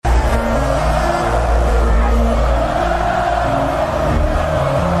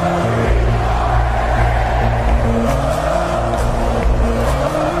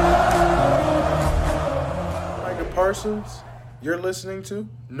episodes. You're listening to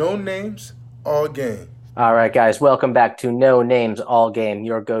No Names, All Game. All right, guys, welcome back to No Names All Game,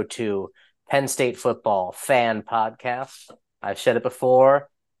 your go-to Penn State football fan podcast. I've said it before.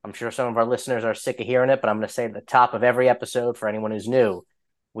 I'm sure some of our listeners are sick of hearing it, but I'm going to say at the top of every episode for anyone who's new,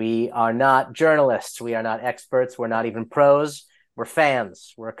 we are not journalists. We are not experts. We're not even pros. We're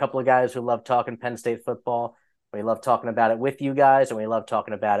fans. We're a couple of guys who love talking Penn State football. We love talking about it with you guys, and we love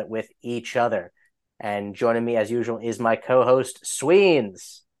talking about it with each other. And joining me, as usual, is my co-host,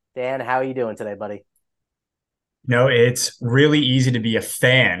 Sweens. Dan, how are you doing today, buddy? No, it's really easy to be a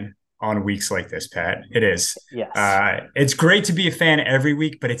fan on weeks like this, Pat. It is. Yes. It's great to be a fan every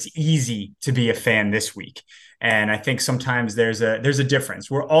week, but it's easy to be a fan this week. And I think sometimes there's a difference.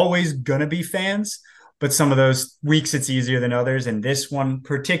 We're always gonna be fans, but some of those weeks it's easier than others. And this one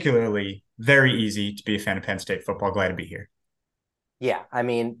particularly very easy to be a fan of Penn State football. Glad to be here. Yeah, I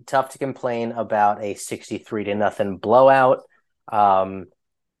mean, tough to complain about a 63 to nothing blowout. Um,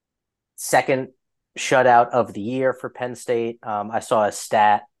 Second shutout of the year for Penn State. I saw a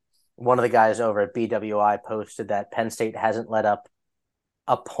stat. One of the guys over at BWI posted that Penn State hasn't let up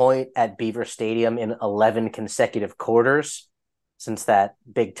a point at Beaver Stadium in 11 consecutive quarters since that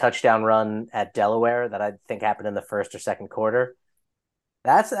big touchdown run at Delaware that I think happened in the first or second quarter.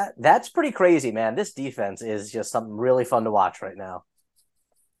 That's pretty crazy, man. This defense is just something really fun to watch right now.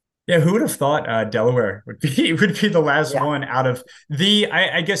 Yeah, who would have thought Delaware would be would be the last Yeah, one out of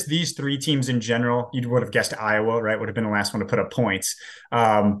I guess these three teams in general. You would have guessed Iowa, right? Would have been the last one to put up points.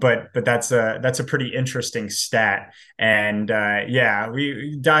 But that's a pretty interesting stat. And yeah,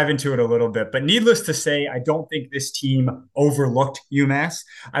 we dive into it a little bit. But needless to say, I don't think this team overlooked UMass.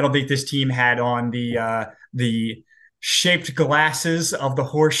 I don't think this team had on the shaped glasses of the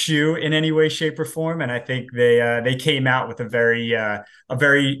horseshoe in any way, shape, or form. And I think they came out with a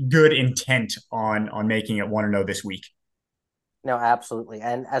very good intent on making it 1-0 this week. no, absolutely.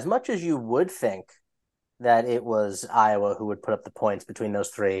 And as much as you would think that it was Iowa who would put up the points between those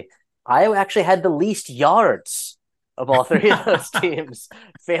three, Iowa actually had the least yards of all three of those teams,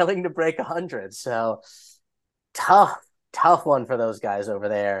 failing to break 100. So tough, tough one for those guys over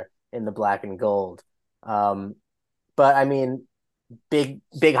there in the black and gold. Um, but I mean, big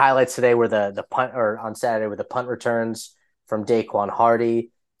highlights today were the punt, or on Saturday were the punt returns from Daquan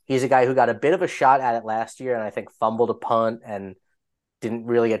Hardy. He's a guy who got a bit of a shot at it last year, and I think fumbled a punt and didn't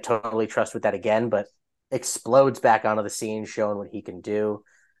really get totally trust with that again, but explodes back onto the scene, showing what he can do.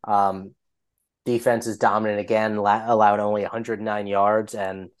 Um, Defense is dominant again, allowed only 109 yards,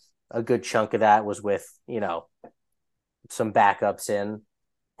 and a good chunk of that was with some backups in.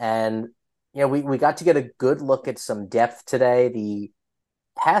 And we got to get a good look at some depth today. The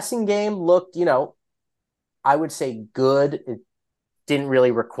passing game looked, I would say good. It didn't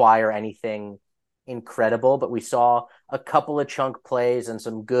really require anything incredible, but we saw a couple of chunk plays and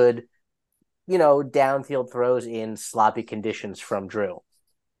some good, downfield throws in sloppy conditions from Drew.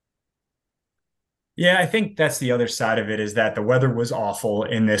 Yeah, I think that's the other side of it is that the weather was awful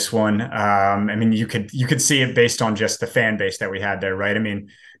in this one. I mean, you could see it based on just the fan base that we had there, right? I mean,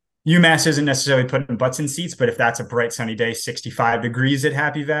 UMass isn't necessarily putting butts in seats, but if that's a bright sunny day, 65 degrees at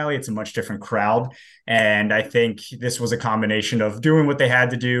Happy Valley, it's a much different crowd. And I think this was a combination of doing what they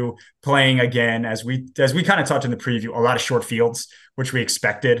had to do, playing again, as we kind of talked in the preview, a lot of short fields, which we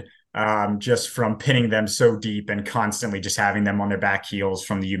expected. Just from pinning them so deep and constantly just having them on their back heels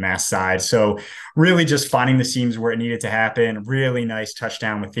from the UMass side. So really just finding the seams where it needed to happen. Really nice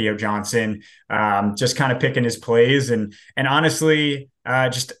touchdown with Theo Johnson, just kind of picking his plays and honestly,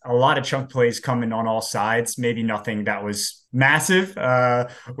 just a lot of chunk plays coming on all sides. Maybe nothing that was massive,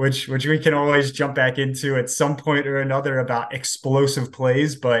 which we can always jump back into at some point or another about explosive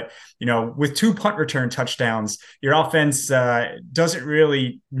plays. But with two punt return touchdowns, your offense doesn't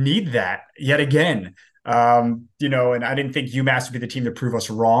really need that yet again. And I didn't think UMass would be the team to prove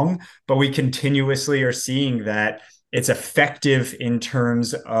us wrong, but we continuously are seeing that it's effective in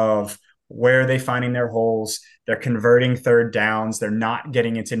terms of where are they finding their holes? They're converting third downs. They're not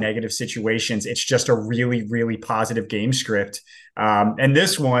getting into negative situations. It's just a really, really positive game script. And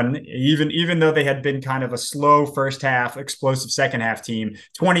this one, even though they had been kind of a slow first half, explosive second half team,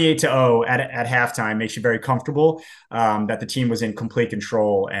 28-0 at halftime makes you very comfortable that the team was in complete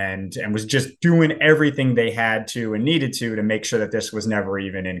control and was just doing everything they had to and needed to make sure that this was never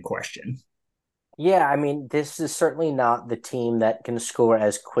even in question. Yeah, I mean, this is certainly not the team that can score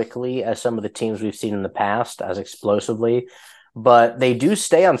as quickly as some of the teams we've seen in the past, as explosively, but they do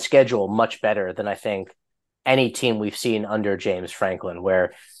stay on schedule much better than I think any team we've seen under James Franklin,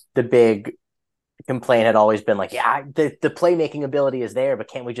 where the big complaint had always been like, yeah, the playmaking ability is there, but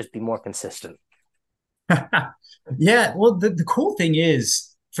can't we just be more consistent? Yeah, well, the cool thing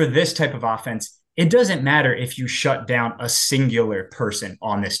is for this type of offense, it doesn't matter if you shut down a singular person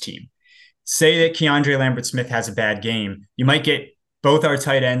on this team. Say that Keandre Lambert-Smith has a bad game, you might get both our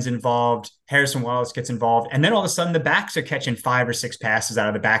tight ends involved. Harrison Wallace gets involved, and then all of a sudden the backs are catching 5 or 6 passes out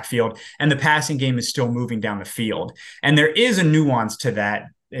of the backfield, and the passing game is still moving down the field. And there is a nuance to that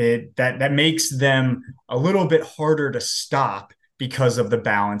that makes them a little bit harder to stop because of the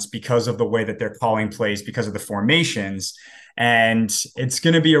balance, because of the way that they're calling plays, because of the formations. And it's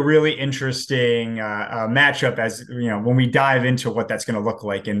going to be a really interesting matchup as you know when we dive into what that's going to look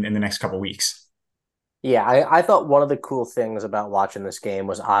like in the next couple of weeks. Yeah, I thought one of the cool things about watching this game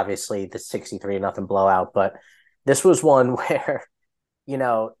was obviously the 63-0 blowout, but this was one where,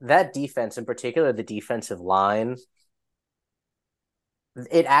 that defense, in particular, the defensive line,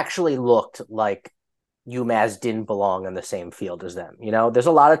 it actually looked like UMass didn't belong on the same field as them. There's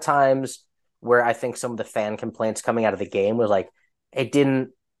a lot of times where I think some of the fan complaints coming out of the game was like, it didn't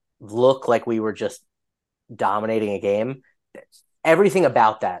look like we were just dominating a game. Everything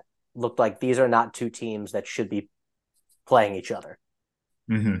about that looked like these are not two teams that should be playing each other.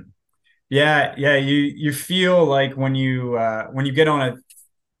 Mm-hmm. Yeah, yeah. You feel like when you get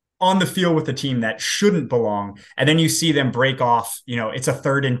on the field with a team that shouldn't belong, and then you see them break off, it's a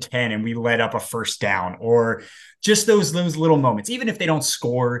 3rd and 10 and we let up a first down, or just those little moments, even if they don't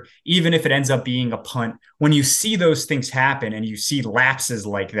score, even if it ends up being a punt, when you see those things happen and you see lapses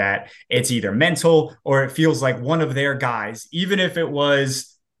like that, it's either mental or it feels like one of their guys, even if it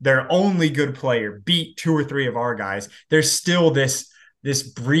was their only good player, beat 2 or 3 of our guys, there's still this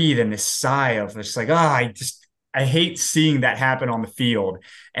breathe and this sigh of just like, I hate seeing that happen on the field.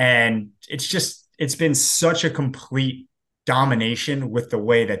 And it's been such a complete domination with the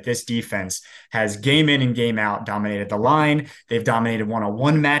way that this defense has game in and game out dominated the line. They've dominated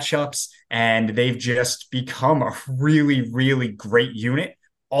one-on-one matchups, and they've just become a really, really great unit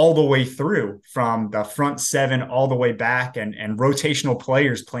all the way through, from the front 7 all the way back, and rotational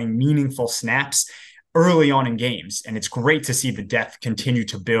players playing meaningful snaps early on in games. And it's great to see the depth continue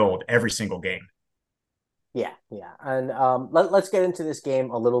to build every single game. Yeah, yeah. And let's get into this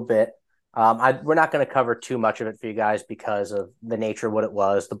game a little bit. We're not going to cover too much of it for you guys because of the nature of what it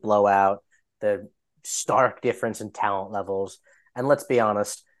was, the blowout, the stark difference in talent levels. And let's be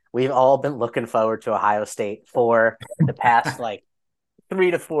honest, we've all been looking forward to Ohio State for the past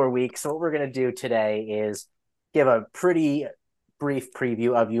 3 to 4 weeks. So what we're going to do today is give a pretty brief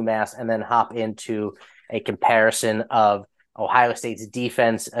preview of UMass and then hop into a comparison of Ohio State's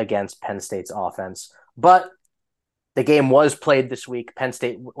defense against Penn State's offense. But the game was played this week. Penn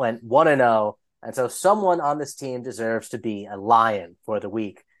State went 1-0, and so someone on this team deserves to be a Lion for the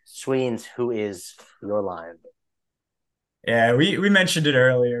week. Sweens, who is your Lion? Yeah, we mentioned it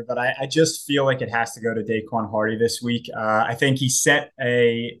earlier, but I just feel like it has to go to Daquan Hardy this week. I think he set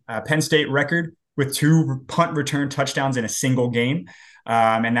a Penn State record with 2 punt return touchdowns in a single game.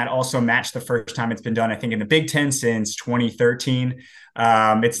 And that also matched the first time it's been done, I think, in the Big Ten since 2013.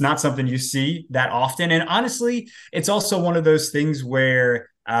 It's not something you see that often. And honestly, it's also one of those things where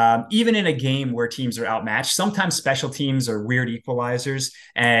even in a game where teams are outmatched, sometimes special teams are weird equalizers,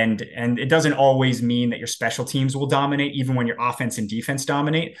 and it doesn't always mean that your special teams will dominate, even when your offense and defense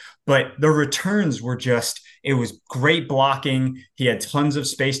dominate. But the returns were it was great blocking. He had tons of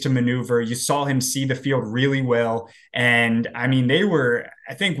space to maneuver. You saw him see the field really well. And I mean,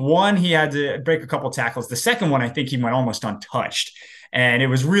 I think one, he had to break a couple tackles. The second one, I think he went almost untouched. And it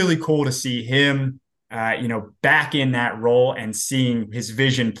was really cool to see him back in that role and seeing his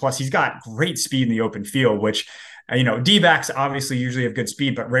vision. Plus, he's got great speed in the open field, which, D-backs obviously usually have good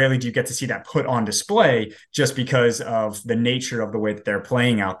speed, but rarely do you get to see that put on display just because of the nature of the way that they're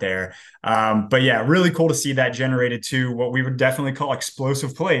playing out there. But yeah, really cool to see that generated to what we would definitely call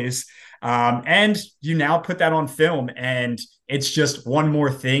explosive plays. And you now put that on film, and it's just one more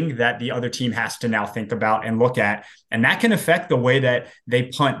thing that the other team has to now think about and look at. And that can affect the way that they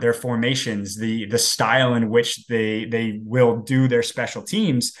punt their formations, the style in which they will do their special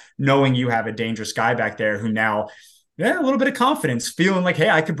teams, knowing you have a dangerous guy back there who now, a little bit of confidence, feeling like, hey,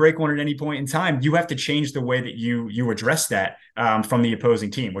 I could break one at any point in time. You have to change the way that you address that from the opposing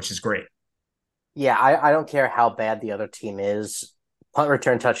team, which is great. Yeah, I don't care how bad the other team is. Punt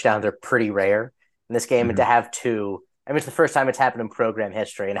return touchdowns are pretty rare in this game, and to have 2, I mean, it's the first time it's happened in program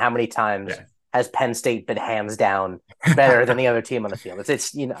history. And how many times has Penn State been hands down better than the other team on the field?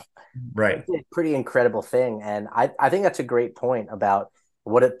 It's right. It's a pretty incredible thing. And I think that's a great point about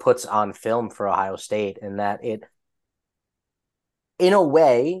what it puts on film for Ohio State, and that it, in a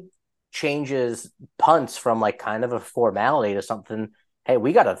way, changes punts from kind of a formality to something hey,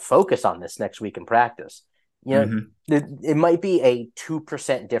 we got to focus on this next week in practice. You know, Mm-hmm. it might be a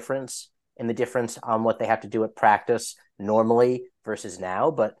 2% difference in the difference on what they have to do at practice normally versus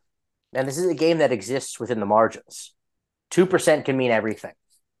now. But man, this is a game that exists within the margins. 2% can mean everything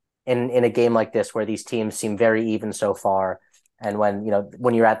in a game like this where these teams seem very even so far, and when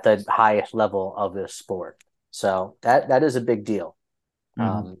you're at the highest level of this sport. So that is a big deal. Mm-hmm.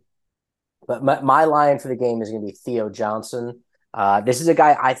 Um, but my line for the game is going to be Theo Johnson. This is a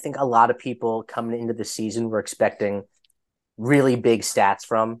guy I think a lot of people coming into the season were expecting really big stats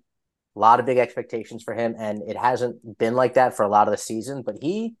from. A lot of big expectations for him, and it hasn't been like that for a lot of the season. But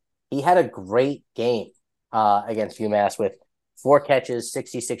he had a great game against UMass with 4 catches,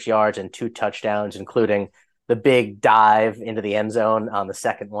 66 yards, and 2 touchdowns, including the big dive into the end zone on the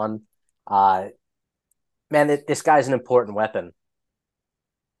second one. Uh, man, this guy's an important weapon.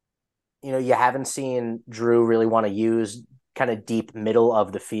 You haven't seen Drew really want to use kind of deep middle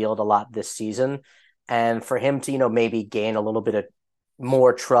of the field a lot this season. And for him to, maybe gain a little bit of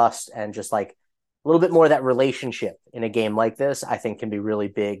more trust and just like a little bit more of that relationship in a game like this, I think can be really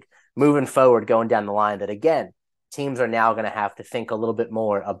big moving forward, going down the line. That again, teams are now going to have to think a little bit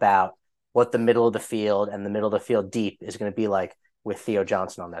more about what the middle of the field and the middle of the field deep is going to be like with Theo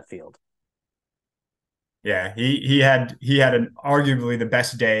Johnson on that field. Yeah, he had an arguably the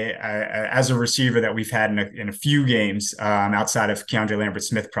best day as a receiver that we've had in a few games, outside of Keandre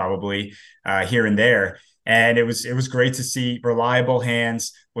Lambert-Smith probably, here and there. And it was great to see reliable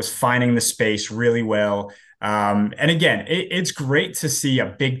hands, was finding the space really well. And again, it's great to see a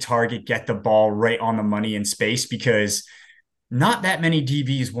big target get the ball right on the money in space, because not that many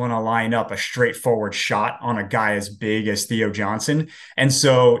DBs want to line up a straightforward shot on a guy as big as Theo Johnson. And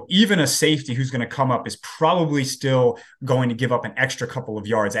so even a safety who's going to come up is probably still going to give up an extra couple of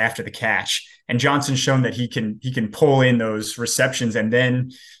yards after the catch. And Johnson's shown that he can pull in those receptions. And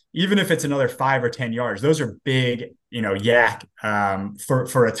then even if it's another 5 or 10 yards, those are big, yak,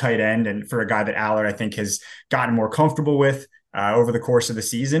 for a tight end and for a guy that Allard, I think, has gotten more comfortable with over the course of the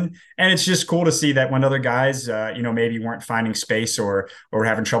season. And it's just cool to see that when other guys, maybe weren't finding space or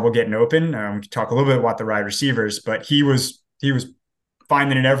having trouble getting open. We could talk a little bit about the wide receivers, but he was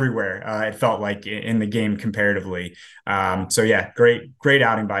finding it everywhere. It felt like in the game comparatively. So yeah, great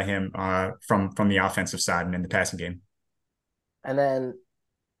outing by him from the offensive side and in the passing game. And then,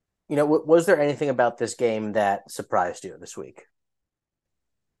 was there anything about this game that surprised you this week?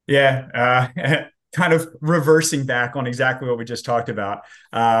 Yeah, kind of reversing back on exactly what we just talked about.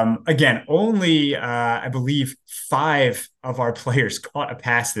 Again, only I believe 5 of our players caught a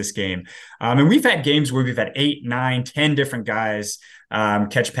pass this game, and we've had games where we've had 8, 9, 10 different guys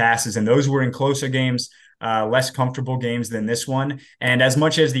catch passes, and those were in closer games. Less comfortable games than this one. And as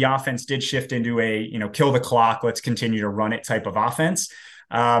much as the offense did shift into a, kill the clock, let's continue to run it type of offense,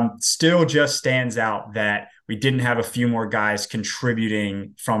 still just stands out that we didn't have a few more guys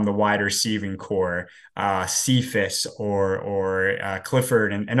contributing from the wide receiving core, Cephas or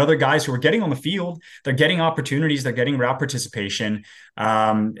Clifford and other guys who are getting on the field. They're getting opportunities. They're getting route participation.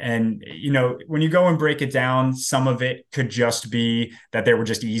 And when you go and break it down, some of it could just be that there were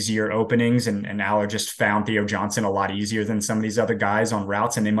just easier openings, and Aller just found Theo Johnson a lot easier than some of these other guys on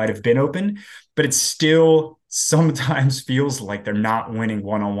routes, and they might have been open, but it still sometimes feels like they're not winning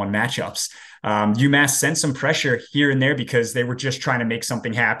one-on-one matchups. UMass sent some pressure here and there because they were just trying to make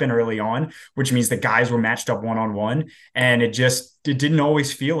something happen early on, which means the guys were matched up one-on-one. And it didn't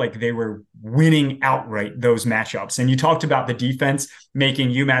always feel like they were winning outright those matchups. And you talked about the defense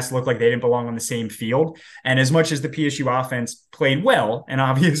making UMass look like they didn't belong on the same field. And as much as the PSU offense played well, and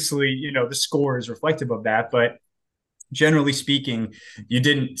obviously, the score is reflective of that, but generally speaking, you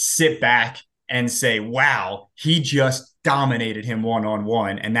didn't sit back and say, wow, he just dominated him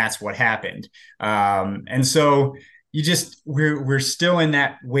one-on-one, and that's what happened. And so we're still in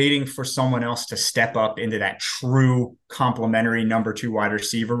that waiting for someone else to step up into that true complementary number 2 wide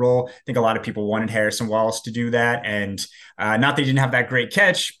receiver role. I think a lot of people wanted Harrison Wallace to do that. And not that he didn't have that great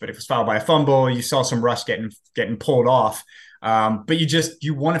catch, but it was followed by a fumble. You saw some rust getting pulled off. But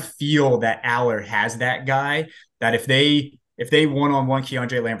you want to feel that Aller has that guy, that if they one-on-one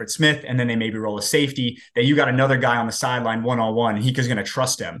Keandre Lambert-Smith and then they maybe roll a safety, that you got another guy on the sideline one-on-one and he's going to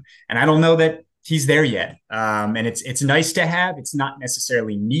trust him. And I don't know that he's there yet. And it's nice to have. It's not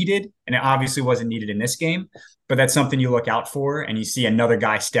necessarily needed, and it obviously wasn't needed in this game, but that's something you look out for, and you see another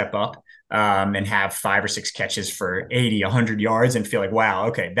guy step up and have 5 or 6 catches for 80, 100 yards and feel like, wow,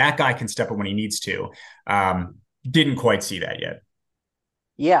 okay, that guy can step up when he needs to. Didn't quite see that yet.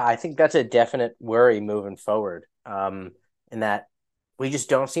 Yeah, I think that's a definite worry moving forward. In that we just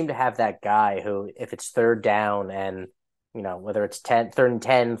don't seem to have that guy who, if it's third down and whether it's 3rd and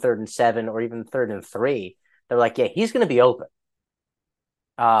 10, 3rd and 7, or even 3rd and 3, they're like, yeah, he's going to be open.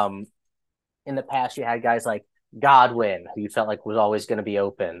 In the past, you had guys like Godwin, who you felt like was always going to be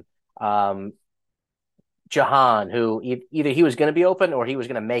open. Jahan, who either he was going to be open or he was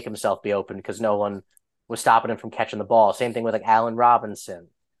going to make himself be open because no one was stopping him from catching the ball. Same thing with like Allen Robinson.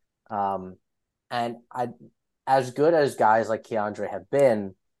 And as good as guys like Keandre have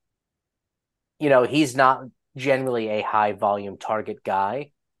been, he's not generally a high volume target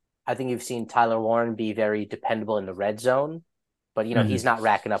guy. I think you've seen Tyler Warren be very dependable in the red zone, but he's not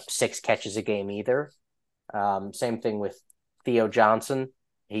racking up 6 catches a game either. Same thing with Theo Johnson.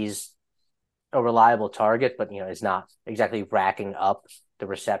 He's a reliable target, but is not exactly racking up the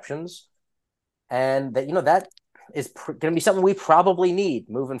receptions. And that is going to be something we probably need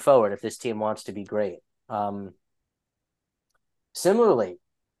moving forward if this team wants to be great. Similarly,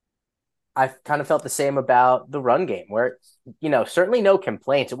 I kind of felt the same about the run game, where certainly no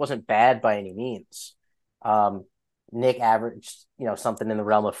complaints. It wasn't bad by any means. Nick averaged something in the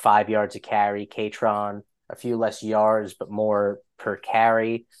realm of 5 yards a carry. Katron a few less yards, but more per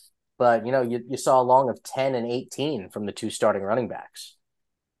carry. But you saw a long of 10 and 18 from the 2 starting running backs.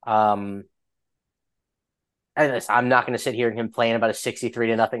 And I'm not going to sit here and complain about a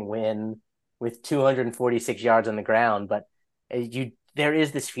 63-0 win with 246 yards on the ground, but there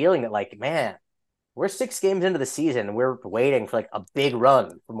is this feeling that, like, man, we're 6 games into the season and we're waiting for like a big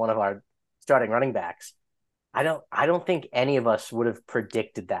run from one of our starting running backs. I don't think any of us would have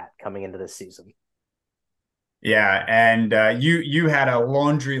predicted that coming into this season. Yeah, and you had a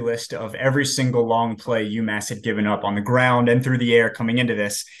laundry list of every single long play UMass had given up on the ground and through the air coming into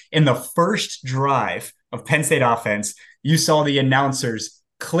this. In the first drive of Penn State offense, you saw the announcers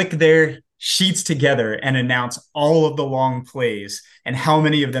click their sheets together and announce all of the long plays and how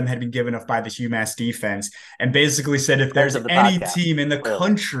many of them had been given up by this UMass defense, and basically said if there's any team in the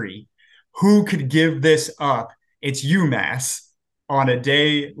country who could give this up, it's UMass. On a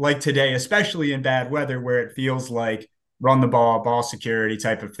day like today, especially in bad weather where it feels like run the ball security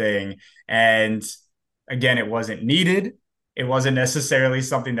type of thing. And again, it wasn't needed. It wasn't necessarily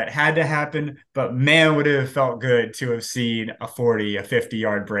something that had to happen, but man, would it have felt good to have seen a 40, a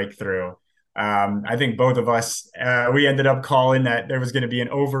 50-yard breakthrough. I think both of us, we ended up calling that there was going to be an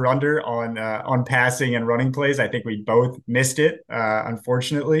over-under on passing and running plays. I think we both missed it,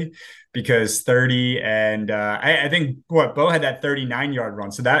 unfortunately, because 30 and I think Bo had that 39-yard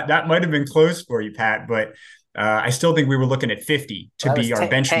run. So that might have been close for you, Pat, but I still think we were looking at 50 to be our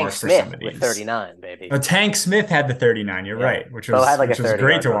benchmark Tank for some of these. With 39, baby. Oh, Tank Smith had the 39. You're right, which was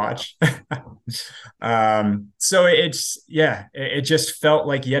great to watch. So it just felt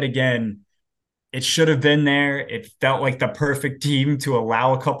like yet again, it should have been there. It felt like the perfect team to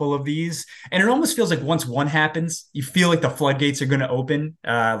allow a couple of these. And it almost feels like once one happens, you feel like the floodgates are going to open.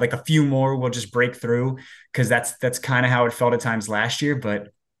 Like a few more will just break through, because that's kind of how it felt at times last year.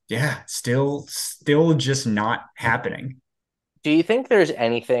 But yeah, still just not happening. Do you think there's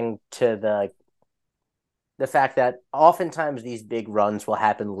anything to the fact that oftentimes these big runs will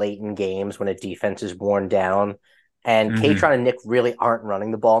happen late in games when a defense is worn down, and Katron and Nick really aren't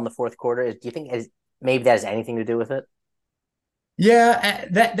running the ball in the fourth quarter? Do you think maybe that has anything to do with it? Yeah,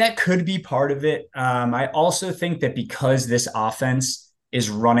 that could be part of it. I also think that because this offense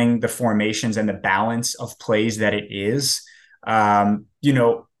is running the formations and the balance of plays that it is, a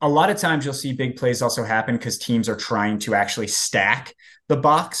lot of times you'll see big plays also happen because teams are trying to actually stack the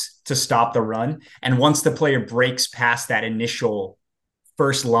box to stop the run. And once the player breaks past that initial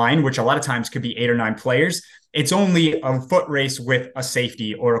first line, which a lot of times could be 8 or 9 players, it's only a foot race with a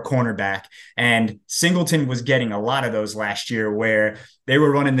safety or a cornerback. And Singleton was getting a lot of those last year where they were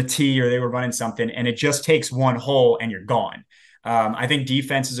running the T or they were running something, and it just takes one hole and you're gone. I think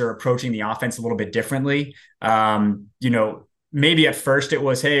defenses are approaching the offense a little bit differently. Maybe at first it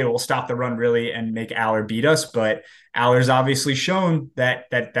was, hey, we'll stop the run really and make Aller beat us. But Aller's obviously shown that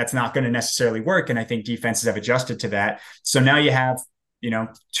that's not going to necessarily work. And I think defenses have adjusted to that. So now you have,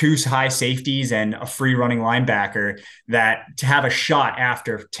 2 high safeties and a free running linebacker that to have a shot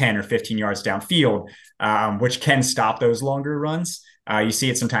after 10 or 15 yards downfield, which can stop those longer runs. You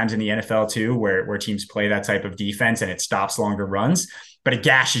see it sometimes in the NFL too, where teams play that type of defense and it stops longer runs, but it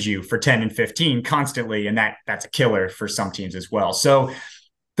gashes you for 10 and 15 constantly. And that's a killer for some teams as well. So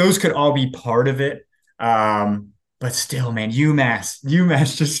those could all be part of it. But still, man,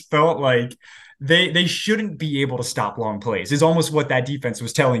 UMass just felt like they shouldn't be able to stop long plays is almost what that defense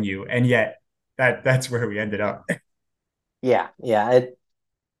was telling you. And yet that's where we ended up. Yeah.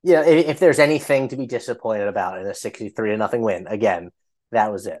 If there's anything to be disappointed about in a 63-0 win, again,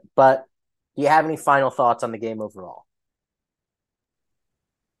 that was it. But do you have any final thoughts on the game overall?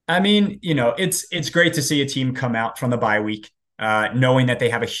 I mean, it's great to see a team come out from the bye week, knowing that they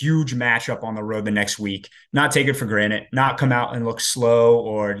have a huge matchup on the road the next week. Not take it for granted, not come out and look slow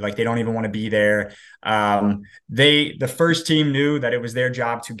or like they don't even want to be there. The first team knew that it was their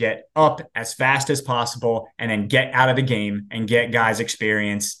job to get up as fast as possible and then get out of the game and get guys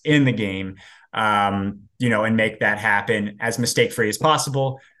experience in the game. And make that happen as mistake free as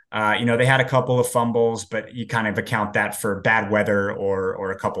possible. They had a couple of fumbles, but you kind of account that for bad weather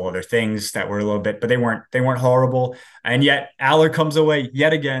or a couple other things that were a little bit, but they weren't horrible. And yet Aller comes away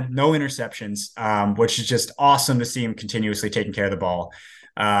yet again, no interceptions, which is just awesome to see him continuously taking care of the ball.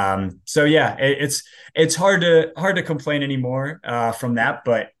 So yeah, it's hard to complain anymore from that,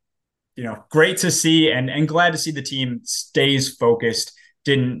 but great to see and glad to see the team stays focused.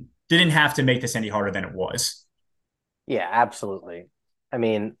 Didn't have to make this any harder than it was. Yeah, absolutely. I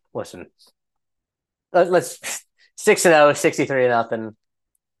mean, listen, let's 6-0, 63-0.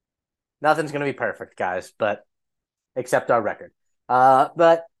 Nothing's going to be perfect, guys, but except our record.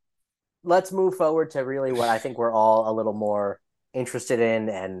 But let's move forward to really what I think we're all a little more interested in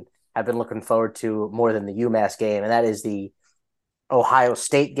and have been looking forward to more than the UMass game, and that is the Ohio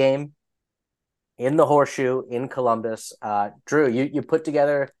State game in the Horseshoe in Columbus. Drew, you put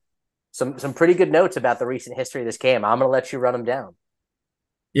together some pretty good notes about the recent history of this game. I'm going to let you run them down.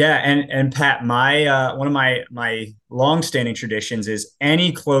 Yeah, and Pat, my one of my long-standing traditions is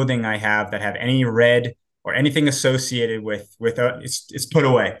any clothing I have that have any red or anything associated with it's put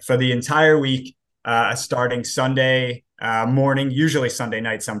away for the entire week, starting Sunday morning, usually Sunday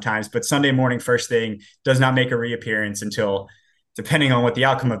night sometimes, but Sunday morning first thing does not make a reappearance until, depending on what the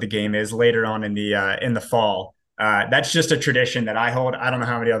outcome of the game is, later on in the fall. That's just a tradition that I hold. I don't know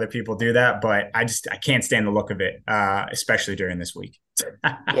how many other people do that, but I can't stand the look of it, especially during this week.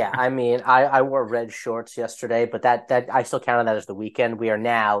 Yeah, I mean, I wore red shorts yesterday, but that I still counted that as the weekend. We are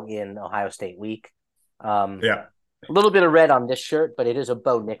now in Ohio State week. Yeah. A little bit of red on this shirt, but it is a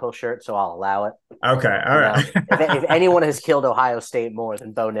Bo Nickel shirt, so I'll allow it. Okay, all right. If anyone has killed Ohio State more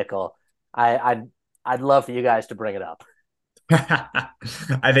than Bo Nickel, I'd love for you guys to bring it up.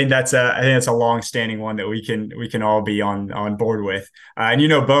 I think that's a long-standing one that we can all be on board with. And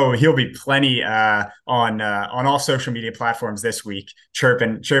Bo, he'll be plenty on all social media platforms this week,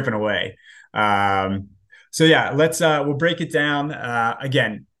 chirping away. So yeah, we'll break it down.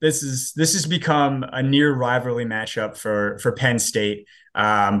 Again, this has become a near rivalry matchup for Penn State.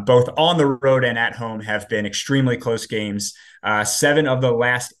 Both on the road and at home have been extremely close games. 7 of the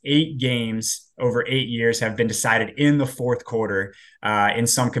last 8 games over 8 years have been decided in the fourth quarter, in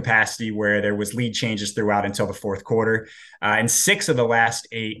some capacity where there was lead changes throughout until the fourth quarter. And 6 of the last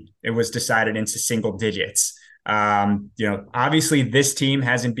 8, it was decided into single digits. Obviously this team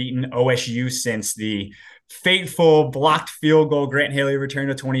hasn't beaten OSU since the fateful blocked field goal Grant Haley return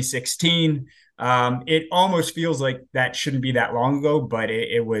to 2016. It almost feels like that shouldn't be that long ago, but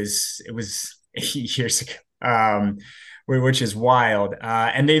it was 8 years ago. Which is wild.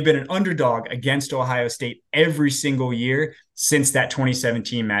 And they've been an underdog against Ohio State every single year since that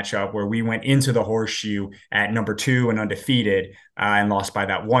 2017 matchup where we went into the Horseshoe at number 2 and undefeated, and lost by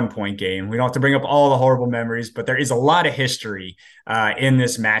that 1-point game. We don't have to bring up all the horrible memories, but there is a lot of history in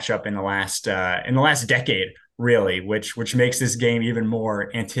this matchup in the last decade, really, which makes this game even more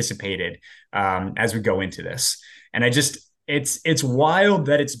anticipated as we go into this. And it's wild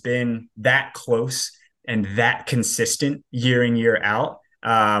that it's been that close and that consistent year in, year out.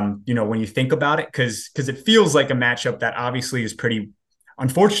 When you think about it, because it feels like a matchup that obviously is pretty,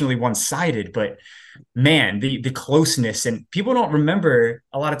 unfortunately, one-sided, but man, the closeness, and people don't remember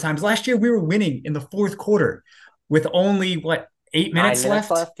a lot of times. Last year, we were winning in the fourth quarter with only 8 minutes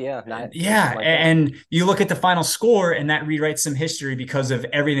left? Yeah. And you look at the final score and that rewrites some history because of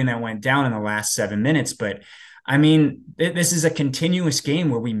everything that went down in the last 7 minutes. But I mean, this is a continuous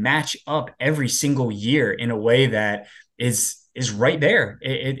game where we match up every single year in a way that is right there.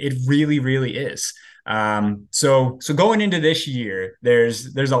 It really, really is. So going into this year, there's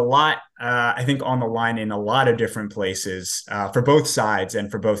a lot, I think, on the line in a lot of different places, for both sides and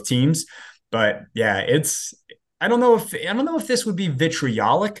for both teams. But yeah, I don't know if this would be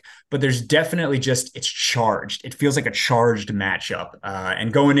vitriolic, but there's definitely it's charged. It feels like a charged matchup,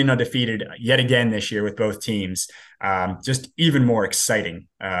 and going in undefeated yet again this year with both teams, just even more exciting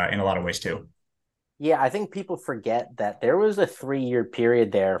in a lot of ways too. Yeah, I think people forget that there was a 3-year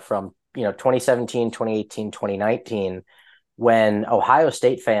period there from 2017, 2018, 2019, when Ohio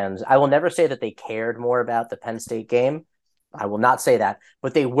State fans, I will never say that they cared more about the Penn State game. I will not say that,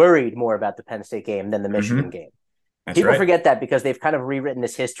 but they worried more about the Penn State game than the Michigan game. That's People right. forget that because they've kind of rewritten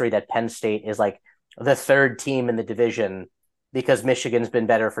this history that Penn State is like the 3rd team in the division because Michigan's been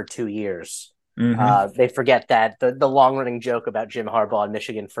better for 2 years. Mm-hmm. They forget that the long running joke about Jim Harbaugh in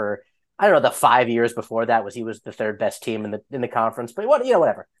Michigan for, I don't know, the 5 years before that was he was the third best team in the conference. But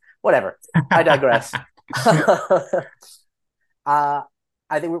whatever. I digress.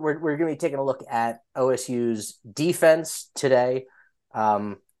 I think we're going to be taking a look at OSU's defense today.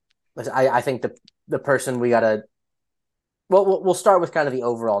 I think the person we got to, well, we'll start with kind of the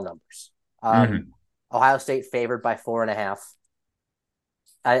overall numbers. Mm-hmm. Ohio State favored by 4.5.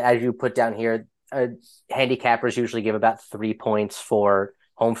 As you put down here, handicappers usually give about 3 points for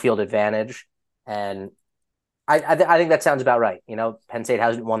home field advantage. And I think that sounds about right. Penn State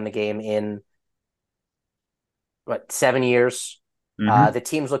hasn't won the game in, 7 years? Mm-hmm. The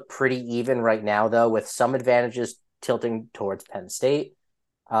teams look pretty even right now, though, with some advantages tilting towards Penn State.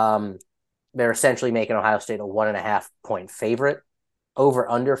 They're essentially making Ohio State a 1.5 point favorite. Over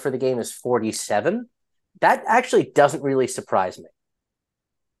under for the game is 47. That actually doesn't really surprise me.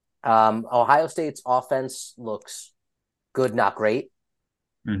 Ohio State's offense looks good, not great.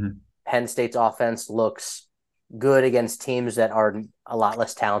 Mm-hmm. Penn State's offense looks good against teams that are a lot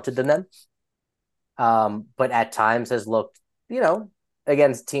less talented than them. But at times has looked,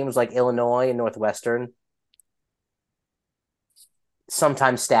 against teams like Illinois and Northwestern,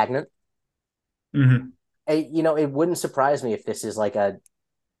 sometimes stagnant. Mm-hmm. It wouldn't surprise me if this is like a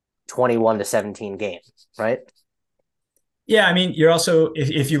 21-17 game, right? Yeah, I mean, you're also,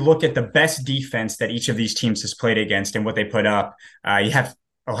 if you look at the best defense that each of these teams has played against and what they put up, you have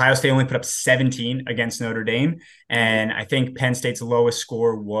Ohio State only put up 17 against Notre Dame. And I think Penn State's lowest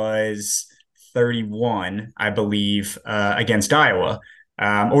score was 31, I believe, against Iowa.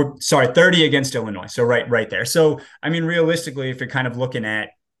 30 against Illinois. So right there. So, I mean, realistically, if you're kind of looking at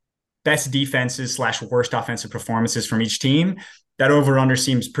best defenses / worst offensive performances from each team, that over-under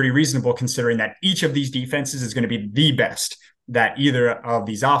seems pretty reasonable considering that each of these defenses is going to be the best that either of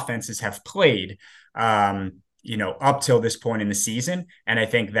these offenses have played, up till this point in the season. And I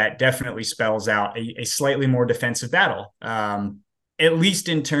think that definitely spells out a slightly more defensive battle, at least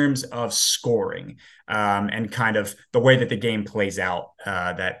in terms of scoring, and kind of the way that the game plays out,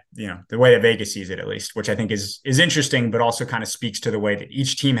 the way that Vegas sees it, at least, which I think is interesting, but also kind of speaks to the way that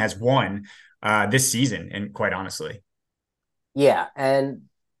each team has won this season. And quite honestly. Yeah. And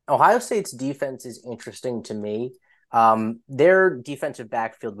Ohio State's defense is interesting to me. Their defensive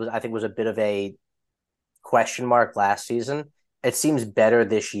backfield was a bit of a question mark last season. It seems better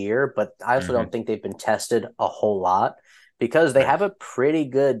this year, but I also don't think they've been tested a whole lot because they have a pretty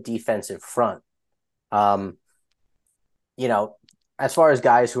good defensive front. As far as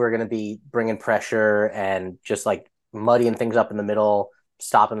guys who are going to be bringing pressure and just like muddying things up in the middle,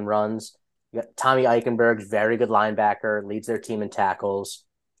 stopping runs, you got Tommy Eichenberg, very good linebacker, leads their team in tackles.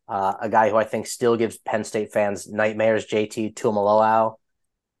 A guy who I think still gives Penn State fans nightmares, JT Tuimoloau.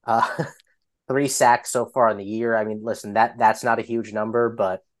 3 sacks so far in the year. I mean, listen, that's not a huge number,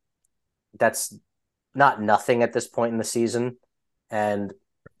 but that's not nothing at this point in the season. And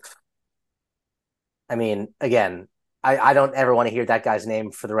I mean, again, I don't ever want to hear that guy's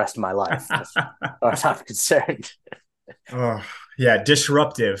name for the rest of my life, as far as I'm concerned. Oh, yeah,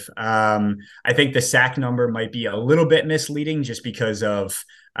 disruptive. I think the sack number might be a little bit misleading just because of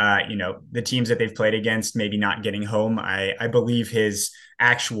the teams that they've played against maybe not getting home. I believe his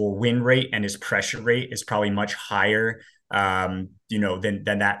actual win rate and his pressure rate is probably much higher, than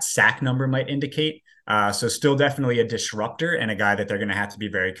that sack number might indicate. So still definitely a disruptor and a guy that they're going to have to be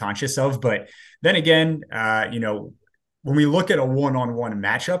very conscious of. But then again, when we look at a one-on-one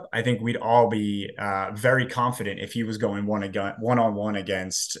matchup, I think we'd all be very confident if he was going one-on-one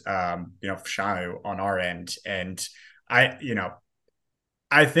against, Fashanu on our end. And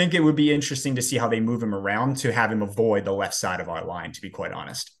I think it would be interesting to see how they move him around to have him avoid the left side of our line, to be quite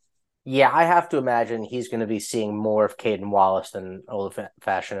honest. Yeah, I have to imagine he's going to be seeing more of Caden Wallace than Ola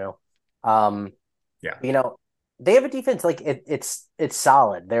Fashanu. Yeah. They have a defense like it's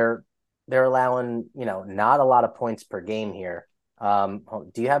solid. They're allowing, not a lot of points per game here.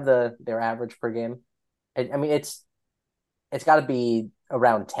 Do you have their average per game? I mean, it's got to be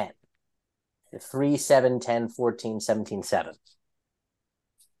around 10. 3, 7, 10, 14, 17, 7.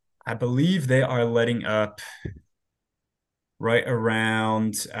 I believe they are letting up right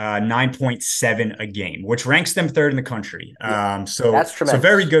around 9.7 a game, which ranks them third in the country. So that's tremendous. So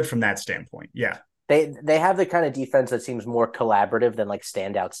very good from that standpoint. Yeah. They have the kind of defense that seems more collaborative than like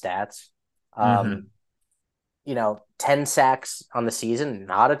standout stats. 10 sacks on the season,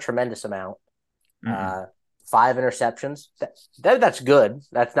 not a tremendous amount. 5 interceptions. That's good.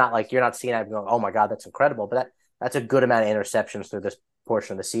 That's not like you're not seeing that going, oh my God, that's incredible. But that's a good amount of interceptions through this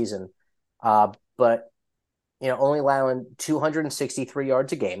portion of the season. But only allowing 263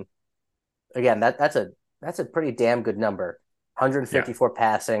 yards a game. Again, that's a pretty damn good number. Yeah. 154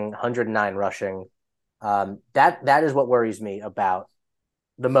 passing, 109 rushing. That is what worries me about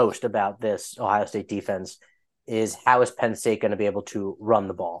the most about this Ohio State defense is how is Penn State going to be able to run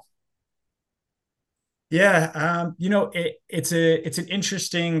the ball? Yeah, it's an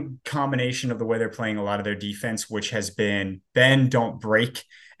interesting combination of the way they're playing a lot of their defense, which has been bend, don't break,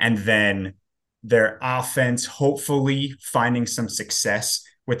 and then their offense hopefully finding some success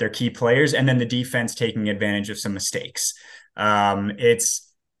with their key players, and then the defense taking advantage of some mistakes.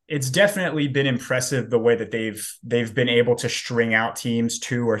 It's definitely been impressive the way that they've been able to string out teams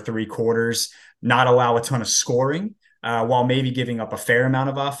 2 or 3 quarters, not allow a ton of scoring, while maybe giving up a fair amount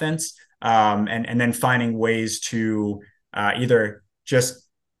of offense, and then finding ways to either just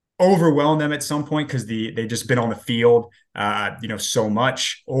overwhelm them at some point because they've just been on the field so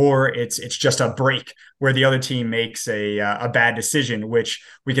much, or it's just a break where the other team makes a bad decision, which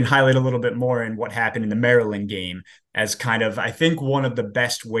we can highlight a little bit more in what happened in the Maryland game as kind of, I think, one of the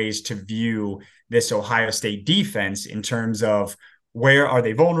best ways to view this Ohio State defense in terms of where are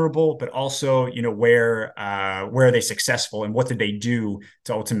they vulnerable, but also, where are they successful and what did they do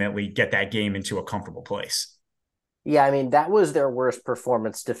to ultimately get that game into a comfortable place? Yeah, I mean, that was their worst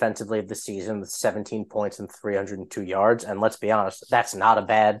performance defensively of the season with 17 points and 302 yards. And let's be honest, that's not a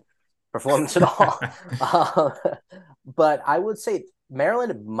bad performance at all. But I would say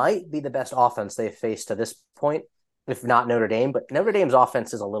Maryland might be the best offense they've faced to this point, if not Notre Dame. But Notre Dame's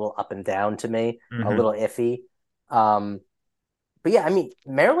offense is a little up and down to me, a little iffy. But yeah, I mean,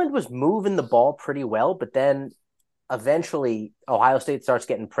 Maryland was moving the ball pretty well, but then eventually Ohio State starts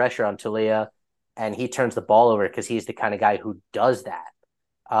getting pressure on Talia and he turns the ball over because he's the kind of guy who does that.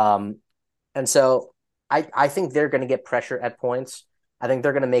 And so I think they're going to get pressure at points. I think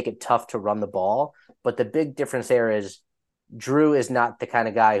they're going to make it tough to run the ball. But the big difference there is Drew is not the kind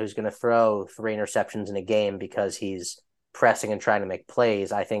of guy who's going to throw 3 interceptions in a game because he's pressing and trying to make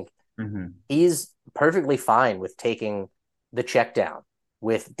plays. I think he's perfectly fine with taking the check down,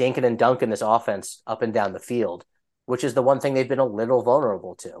 with Dinkin and Duncan this offense up and down the field, which is the one thing they've been a little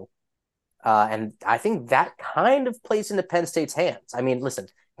vulnerable to. And I think that kind of plays into Penn State's hands. I mean, listen,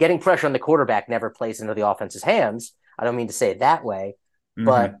 getting pressure on the quarterback never plays into the offense's hands. I don't mean to say it that way,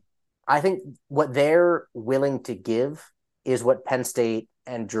 but I think what they're willing to give is what Penn State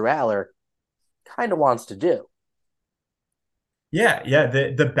and Drew Aller kind of wants to do. Yeah.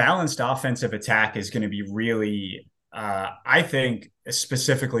 The balanced offensive attack is going to be really, I think,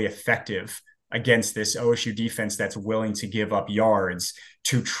 specifically effective against this OSU defense that's willing to give up yards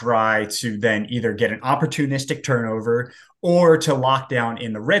to try to then either get an opportunistic turnover or to lock down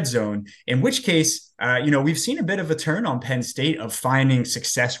in the red zone, in which case, we've seen a bit of a turn on Penn State of finding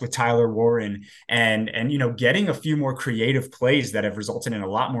success with Tyler Warren and getting a few more creative plays that have resulted in a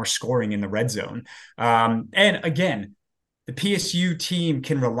lot more scoring in the red zone. And again, the PSU team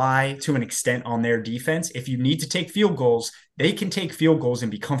can rely to an extent on their defense. If you need to take field goals, they can take field goals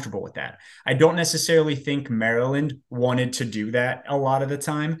and be comfortable with that. I don't necessarily think Maryland wanted to do that a lot of the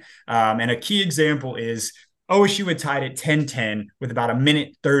time. And a key example is OSU had tied at 10-10 with about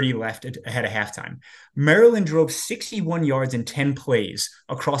 1:30 left ahead of halftime. Maryland drove 61 yards in 10 plays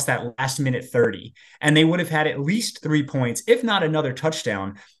across that last 1:30, and they would have had at least 3 points, if not another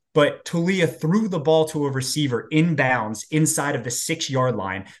touchdown. But Talia threw the ball to a receiver inbounds inside of the 6-yard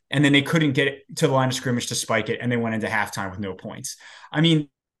line, and then they couldn't get it to the line of scrimmage to spike it, and they went into halftime with no points. I mean,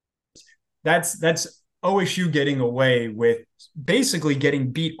 that's OSU getting away with basically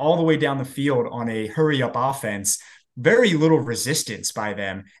getting beat all the way down the field on a hurry-up offense, very little resistance by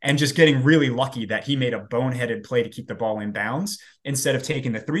them, and just getting really lucky that he made a boneheaded play to keep the ball in bounds instead of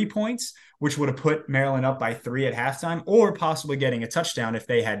taking the 3 points, which would have put Maryland up by 3 at halftime, or possibly getting a touchdown if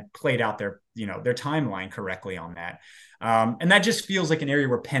they had played out their timeline correctly on that. And that just feels like an area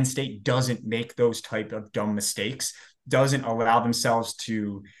where Penn State doesn't make those type of dumb mistakes, doesn't allow themselves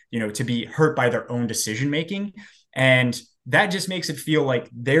to be hurt by their own decision-making. And that just makes it feel like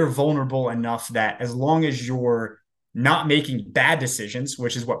they're vulnerable enough that as long as you're not making bad decisions,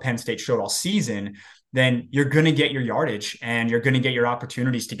 which is what Penn State showed all season, then you're going to get your yardage and you're going to get your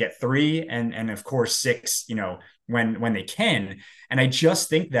opportunities to get 3 and of course 6, when they can. And I just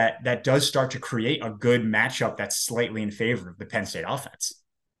think that does start to create a good matchup that's slightly in favor of the Penn State offense.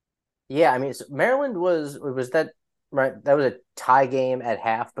 Yeah, I mean, so Maryland was that right? That was a tie game at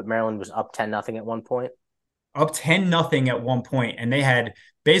half, but Maryland was up 10-0 at one point. Up 10-0 at one point, and they had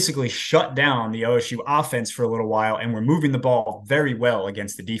basically shut down the OSU offense for a little while and were moving the ball very well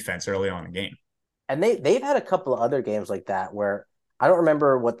against the defense early on in the game. And they've had a couple of other games like that where I don't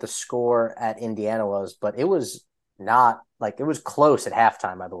remember what the score at Indiana was, but it was not like it was close at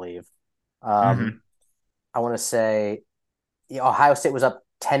halftime, I believe. Um, Hmm. I want to say Ohio State was up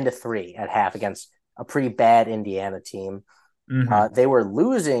 10-3 at half against a pretty bad Indiana team. Hmm. They were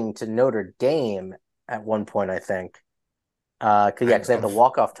losing to Notre Dame at one point, I think. Because they had the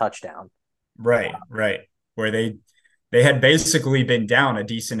walk-off touchdown. Right. Where they had basically been down a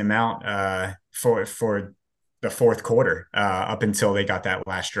decent amount for the fourth quarter up until they got that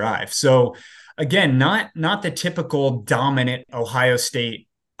last drive. So again, not the typical dominant Ohio State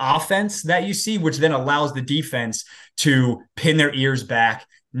offense that you see, which then allows the defense to pin their ears back,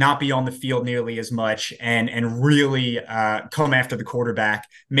 not be on the field nearly as much, and really come after the quarterback,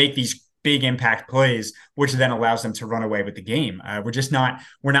 make these big impact plays, which then allows them to run away with the game.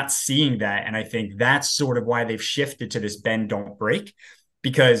 We're not seeing that. And I think that's sort of why they've shifted to this bend, don't break,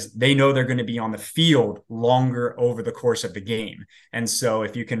 because they know they're going to be on the field longer over the course of the game. And so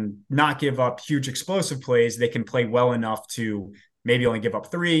if you can not give up huge explosive plays, they can play well enough to maybe only give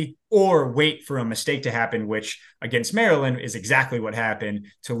up 3 or wait for a mistake to happen, which against Maryland is exactly what happened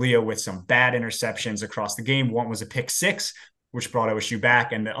to Leo with some bad interceptions across the game. One was a pick 6, which brought OSU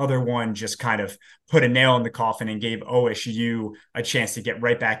back. And the other one just kind of put a nail in the coffin and gave OSU a chance to get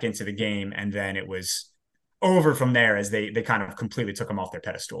right back into the game. And then it was over from there as they kind of completely took them off their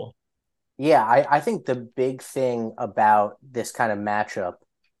pedestal. Yeah, I think the big thing about this kind of matchup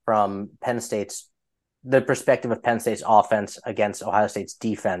from the perspective of Penn State's offense against Ohio State's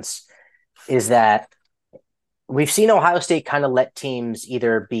defense is that we've seen Ohio State kind of let teams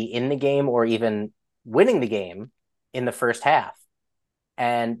either be in the game or even winning the game in the first half.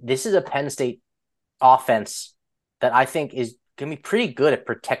 And this is a Penn State offense that I think is going to be pretty good at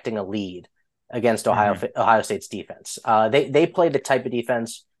protecting a lead against Ohio State's defense. They play the type of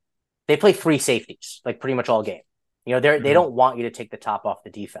defense. They play 3 safeties like pretty much all game. They don't want you to take the top off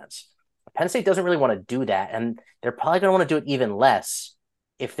the defense. Penn State doesn't really want to do that, and they're probably going to want to do it even less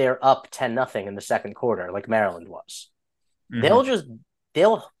if they're up 10-0 in the second quarter, like Maryland was.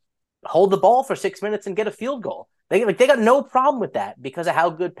 They'll hold the ball for 6 minutes and get a field goal. They got no problem with that because of how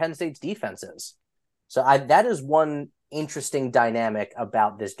good Penn State's defense is. So that is one interesting dynamic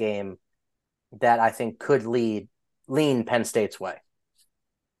about this game that I think could lean Penn State's way.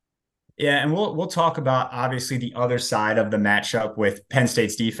 Yeah, and we'll talk about obviously the other side of the matchup with Penn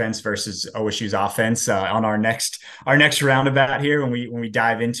State's defense versus OSU's offense on our next roundabout here when we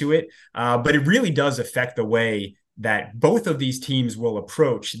dive into it. But it really does affect the way that both of these teams will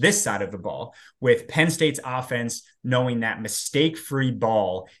approach this side of the ball, with Penn State's offense knowing that mistake-free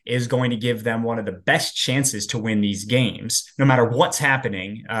ball is going to give them one of the best chances to win these games, no matter what's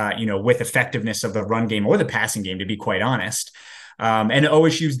happening, with effectiveness of the run game or the passing game, to be quite honest. And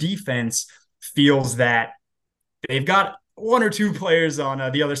OSU's defense feels that they've got 1 or 2 players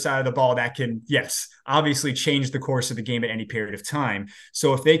on the other side of the ball that can, yes, obviously change the course of the game at any period of time.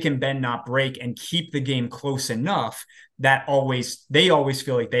 So if they can bend, not break, and keep the game close enough, they always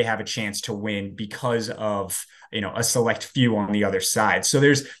feel like they have a chance to win because of a select few on the other side. So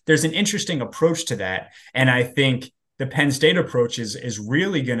there's an interesting approach to that, and I think the Penn State approach is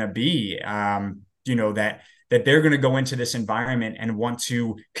really going to be, that they're going to go into this environment and want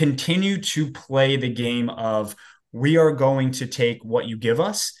to continue to play the game of, we are going to take what you give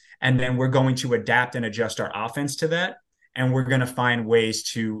us, and then we're going to adapt and adjust our offense to that. And we're going to find ways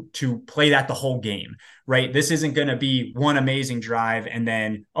to play that the whole game, right? This isn't going to be one amazing drive and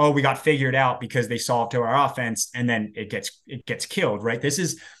then, we got figured out because they solved to our offense and then it gets killed, right? This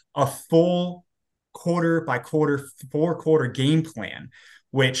is a full quarter by quarter, 4-quarter game plan,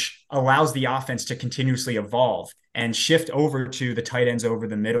 which allows the offense to continuously evolve and shift over to the tight ends over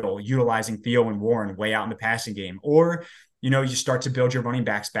the middle, utilizing Theo and Warren way out in the passing game. Or, you start to build your running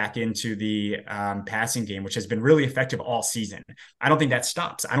backs back into the passing game, which has been really effective all season. I don't think that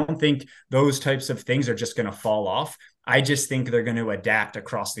stops. I don't think those types of things are just going to fall off. I just think they're going to adapt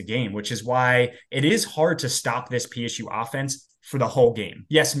across the game, which is why it is hard to stop this PSU offense for the whole game.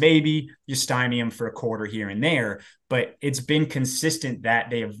 Yes, maybe you stymie them for a quarter here and there, but it's been consistent that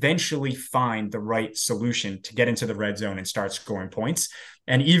they eventually find the right solution to get into the red zone and start scoring points.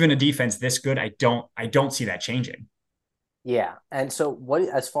 And even a defense this good, I don't see that changing. Yeah. And so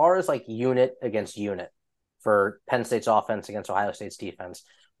as far as like unit against unit for Penn State's offense against Ohio State's defense,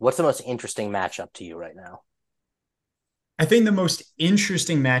 what's the most interesting matchup to you right now? I think the most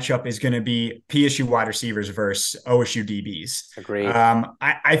interesting matchup is going to be PSU wide receivers versus OSU DBs. Agreed.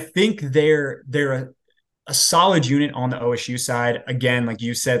 I think they're a a solid unit on the OSU side. Again, like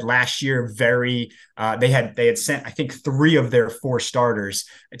you said, last year, they had sent, I think, 3 of their 4 starters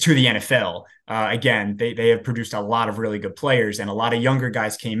to the NFL. Again, they have produced a lot of really good players, and a lot of younger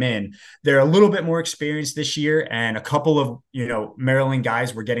guys came in. They're a little bit more experienced this year, and a couple of Maryland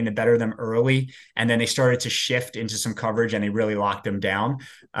guys were getting the better of them early, and then they started to shift into some coverage, and they really locked them down.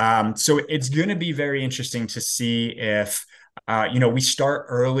 So it's going to be very interesting to see if we start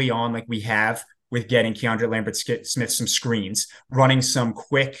early on like we have with getting Keandre Lambert-Smith some screens, running some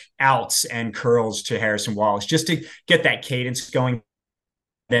quick outs and curls to Harrison Wallace, just to get that cadence going.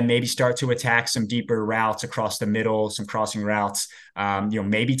 Then maybe start to attack some deeper routes across the middle, some crossing routes,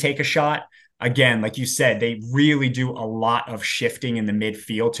 maybe take a shot. Again, like you said, they really do a lot of shifting in the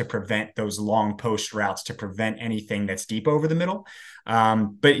midfield to prevent those long post routes, to prevent anything that's deep over the middle.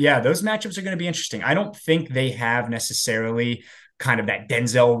 But yeah, those matchups are going to be interesting. I don't think they have necessarily kind of that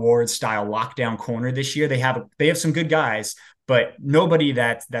Denzel Ward style lockdown corner this year. They have some good guys, but nobody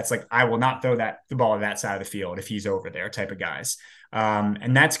that's like, I will not throw the ball at that side of the field if he's over there type of guys.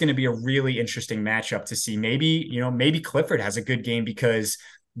 And that's going to be a really interesting matchup to see. Maybe Clifford has a good game because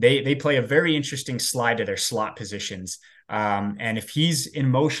they play a very interesting slide to their slot positions. And if he's in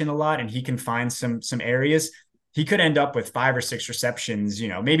motion a lot and he can find some areas, he could end up with 5 or 6 receptions,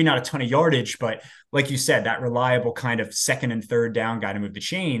 maybe not a ton of yardage, but like you said, that reliable kind of second and third down guy to move the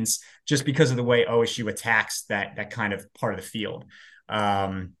chains, just because of the way OSU attacks that kind of part of the field.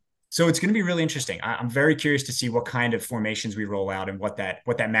 So it's going to be really interesting. I'm very curious to see what kind of formations we roll out and what that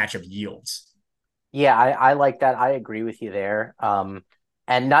matchup yields. Yeah, I like that. I agree with you there.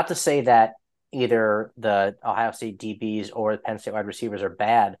 And not to say that either the Ohio State DBs or the Penn State wide receivers are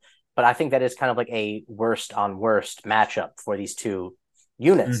bad, but I think that is kind of like a worst on worst matchup for these two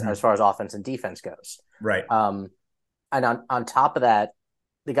units as far as offense and defense goes. Right. And on top of that,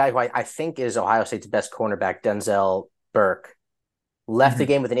 the guy who I think is Ohio State's best cornerback, Denzel Burke, left the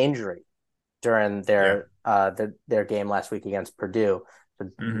game with an injury during their game last week against Purdue. So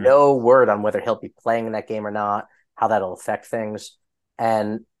no word on whether he'll be playing in that game or not, how that'll affect things.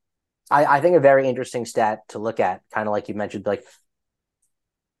 And I think a very interesting stat to look at, kind of like you mentioned, like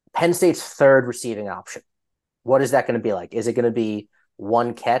Penn State's third receiving option. What is that going to be like? Is it going to be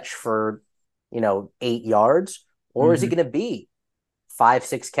one catch for, 8 yards? Or is it going to be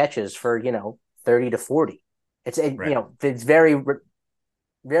 5-6 catches for, 30 to 40? It's very,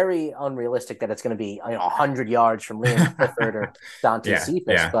 very unrealistic that it's going to be 100 yards from Liam Clifford or Dante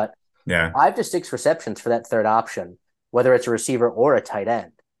Cephas. But 5 to 6 receptions for that third option, whether it's a receiver or a tight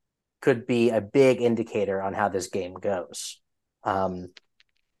end, could be a big indicator on how this game goes.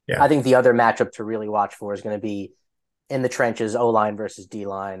 I think the other matchup to really watch for is going to be in the trenches, O-line versus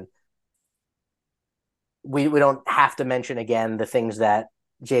D-line. We don't have to mention again the things that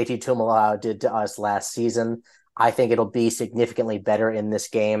JT Tuimoloau did to us last season. I think it'll be significantly better in this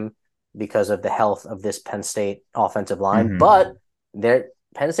game because of the health of this Penn State offensive line. But their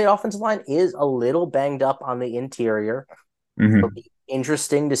Penn State offensive line is a little banged up on the interior. It'll be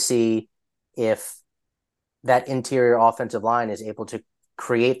interesting to see if that interior offensive line is able to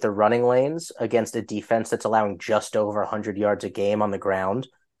create the running lanes against a defense that's allowing just over 100 yards a game on the ground.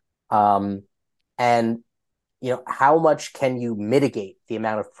 And, how much can you mitigate the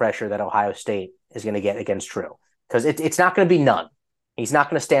amount of pressure that Ohio State is going to get against Drew? Because it's not going to be none. He's not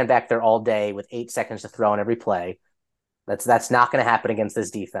going to stand back there all day with 8 seconds to throw on every play. That's not going to happen against this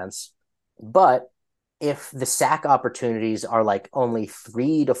defense. But if the sack opportunities are like only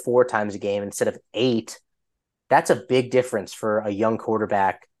 3 to 4 times a game instead of 8, that's a big difference for a young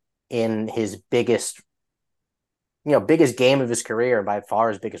quarterback in his biggest game of his career, and by far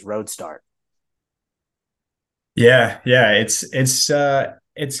his biggest road start. Yeah. It's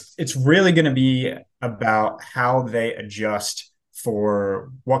really going to be about how they adjust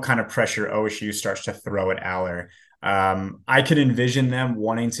for what kind of pressure OSU starts to throw at Aller. I could envision them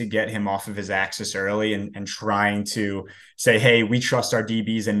wanting to get him off of his axis early and trying to say, hey, we trust our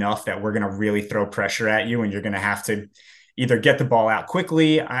DBs enough that we're going to really throw pressure at you, and you're going to have to either get the ball out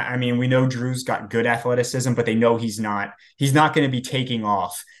quickly. I mean, we know Drew's got good athleticism, but they know he's not going to be taking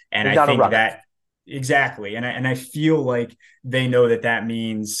off. And I think that exactly. And I feel like they know that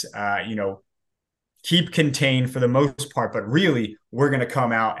means, keep contained for the most part, but really we're going to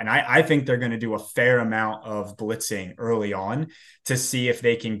come out. And I think they're going to do a fair amount of blitzing early on to see if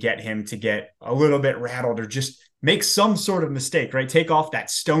they can get him to get a little bit rattled or just make some sort of mistake, right? Take off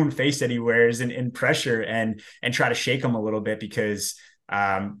that stone face that he wears in pressure and try to shake him a little bit, because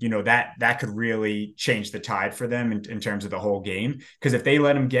that could really change the tide for them in terms of the whole game. Because if they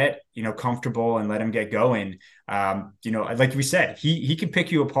let him get, comfortable and let him get going, like we said, he can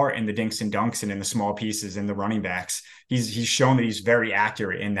pick you apart in the dinks and dunks and in the small pieces and the running backs. He's shown that he's very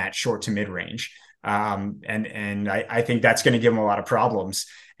accurate in that short to mid range. And I think that's going to give him a lot of problems.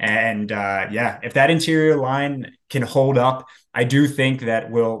 And if that interior line can hold up, I do think that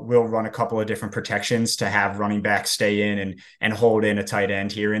we'll run a couple of different protections to have running backs stay in and hold in a tight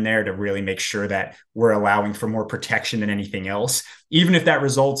end here and there to really make sure that we're allowing for more protection than anything else. Even if that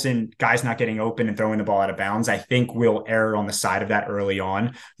results in guys not getting open and throwing the ball out of bounds, I think we'll err on the side of that early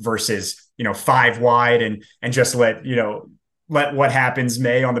on versus, 5 wide and just let what happens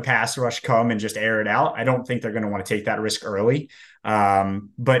may on the pass rush come and just air it out. I don't think they're going to want to take that risk early.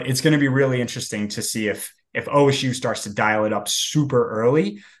 But it's going to be really interesting to see if OSU starts to dial it up super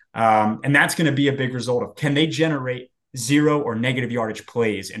early. And that's going to be a big result of, can they generate 0 or negative yardage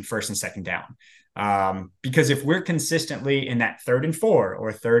plays in first and second down? Because if we're consistently in that 3rd and 4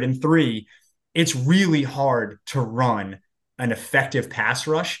 or 3rd and 3, it's really hard to run an effective pass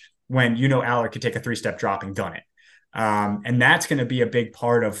rush when Allard could take a 3-step drop and gun it. And that's going to be a big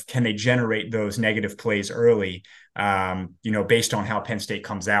part of, can they generate those negative plays early, based on how Penn State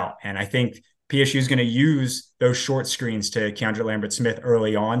comes out. And I think PSU is going to use those short screens to Keandre Lambert-Smith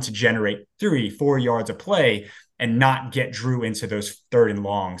early on to generate 3-4 yards of play and not get Drew into those 3rd and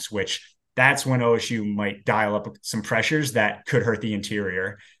longs, which that's when OSU might dial up some pressures that could hurt the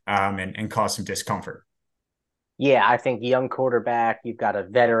interior and cause some discomfort. Yeah, I think young quarterback, you've got a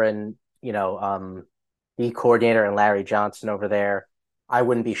veteran, the coordinator and Larry Johnson over there. I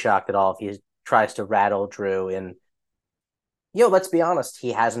wouldn't be shocked at all if he tries to rattle Drew. And, let's be honest,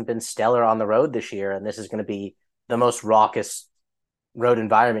 he hasn't been stellar on the road this year, and this is going to be the most raucous road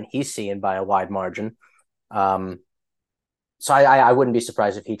environment he's seen by a wide margin. So I wouldn't be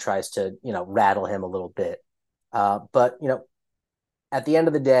surprised if he tries to, rattle him a little bit. But, at the end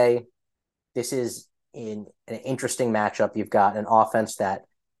of the day, this is in an interesting matchup. You've got an offense that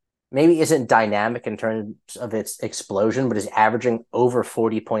maybe isn't dynamic in terms of its explosion, but is averaging over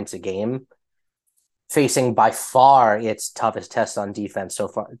 40 points a game, facing by far its toughest test on defense so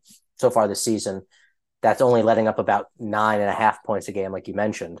far this season. That's only letting up about 9.5 points a game, like you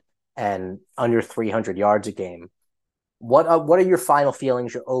mentioned, and under 300 yards a game. What are your final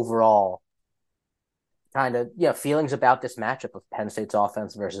feelings, your overall feelings about this matchup of Penn State's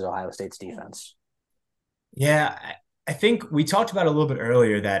offense versus Ohio State's defense? Yeah, I think we talked about a little bit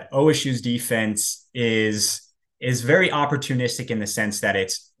earlier that OSU's defense is very opportunistic in the sense that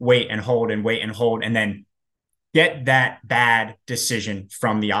it's wait and hold and then get that bad decision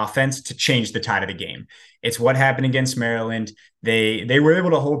from the offense to change the tide of the game. It's what happened against Maryland. They were able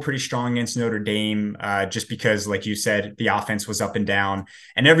to hold pretty strong against Notre Dame just because, like you said, the offense was up and down.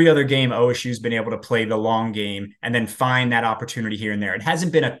 And every other game, OSU's been able to play the long game and then find that opportunity here and there. It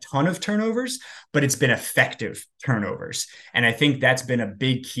hasn't been a ton of turnovers, but it's been effective turnovers. And I think that's been a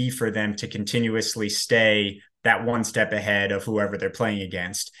big key for them to continuously stay that one step ahead of whoever they're playing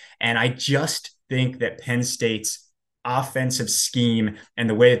against. And I just think that Penn State's offensive scheme and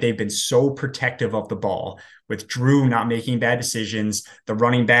the way that they've been so protective of the ball, with Drew not making bad decisions, the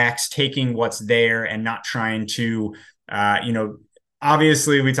running backs taking what's there and not trying to,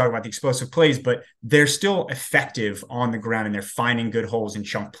 obviously we talk about the explosive plays, but they're still effective on the ground and they're finding good holes in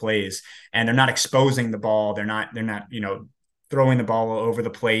chunk plays and they're not exposing the ball. They're not, throwing the ball all over the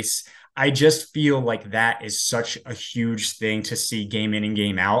place. I just feel like that is such a huge thing to see game in and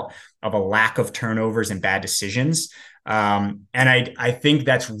game out, of a lack of turnovers and bad decisions. And I think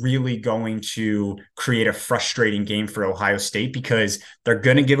that's really going to create a frustrating game for Ohio State because they're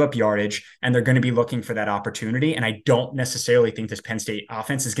going to give up yardage and they're going to be looking for that opportunity. And I don't necessarily think this Penn State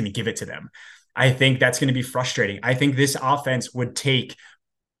offense is going to give it to them. I think that's going to be frustrating. I think this offense would take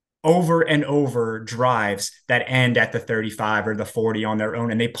over and over drives that end at the 35 or the 40 on their own,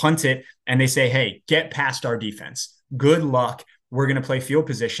 and they punt it and they say, hey, get past our defense. Good luck. We're going to play field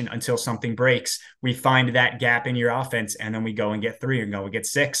position until something breaks. We find that gap in your offense, and then we go and get 3 and go and get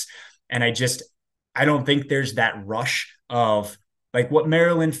 6. And I don't think there's that rush of like what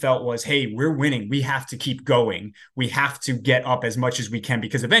Maryland felt was, hey, we're winning. We have to keep going. We have to get up as much as we can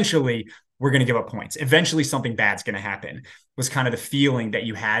because eventually we're going to give up points. Eventually something bad's going to happen, was kind of the feeling that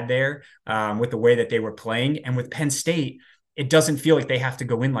you had there with the way that they were playing. And with Penn State, it doesn't feel like they have to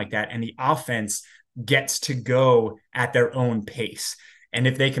go in like that. And the offense gets to go at their own pace. And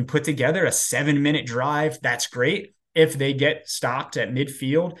if they can put together a 7-minute drive, that's great. If they get stopped at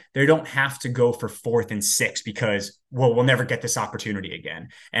midfield, they don't have to go for 4th and 6 because, well, we'll never get this opportunity again.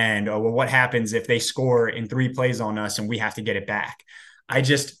 And what happens if they score in 3 plays on us and we have to get it back? I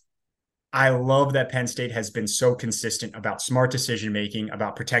just I love that Penn State has been so consistent about smart decision making,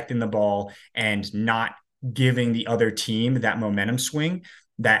 about protecting the ball and not giving the other team that momentum swing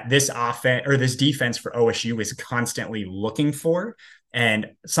that this offense or this defense for OSU is constantly looking for and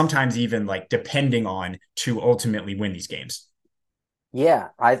sometimes even like depending on to ultimately win these games. Yeah,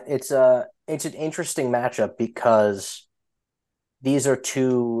 it's an interesting matchup because these are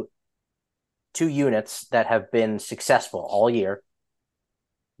two units that have been successful all year,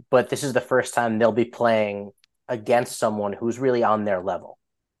 but this is the first time they'll be playing against someone who's really on their level.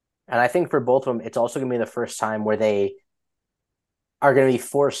 And I think for both of them, it's also going to be the first time where they are going to be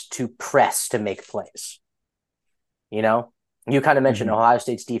forced to press to make plays. You know, you kind of mentioned Mm-hmm. Ohio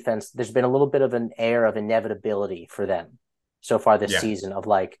State's defense. There's been a little bit of an air of inevitability for them so far this Yeah. season of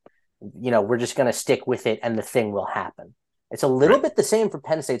like, we're just going to stick with it and the thing will happen. It's a little Right. bit the same for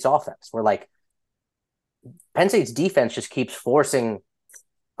Penn State's offense, where like Penn State's defense just keeps forcing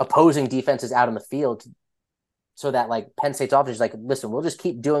opposing defenses out on the field so that like Penn State's offense is like, listen, we'll just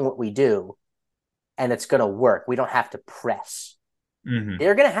keep doing what we do and it's going to work. We don't have to press. Mm-hmm.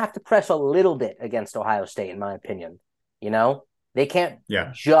 They're going to have to press a little bit against Ohio State, in my opinion. They can't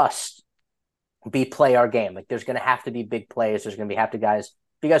Yeah. just be play our game. Like there's going to have to be big plays. There's going to be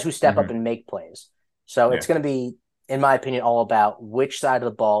guys who step up Mm-hmm. and make plays. So it's Yeah. going to be, in my opinion, all about which side of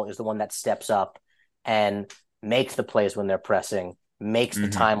the ball is the one that steps up and makes the plays when they're pressing, makes the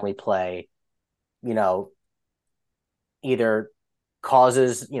Mm-hmm. timely play, you know, either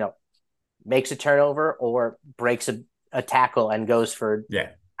causes, makes a turnover or breaks a tackle and goes for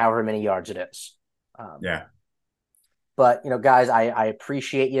Yeah. however many yards it is. Yeah. But, guys, I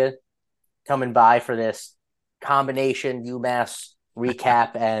appreciate you coming by for this combination UMass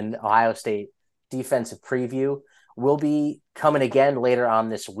recap and Ohio State defensive preview. We'll be coming again later on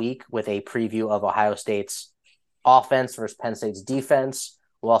this week with a preview of Ohio State's offense versus Penn State's defense.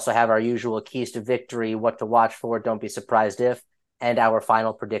 We'll also have our usual keys to victory, what to watch for, don't be surprised if, and our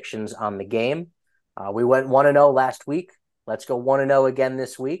final predictions on the game. We went 1-0 last week. Let's go 1-0 again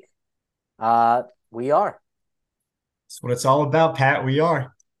this week. We are. That's what it's all about, Pat. We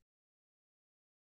are.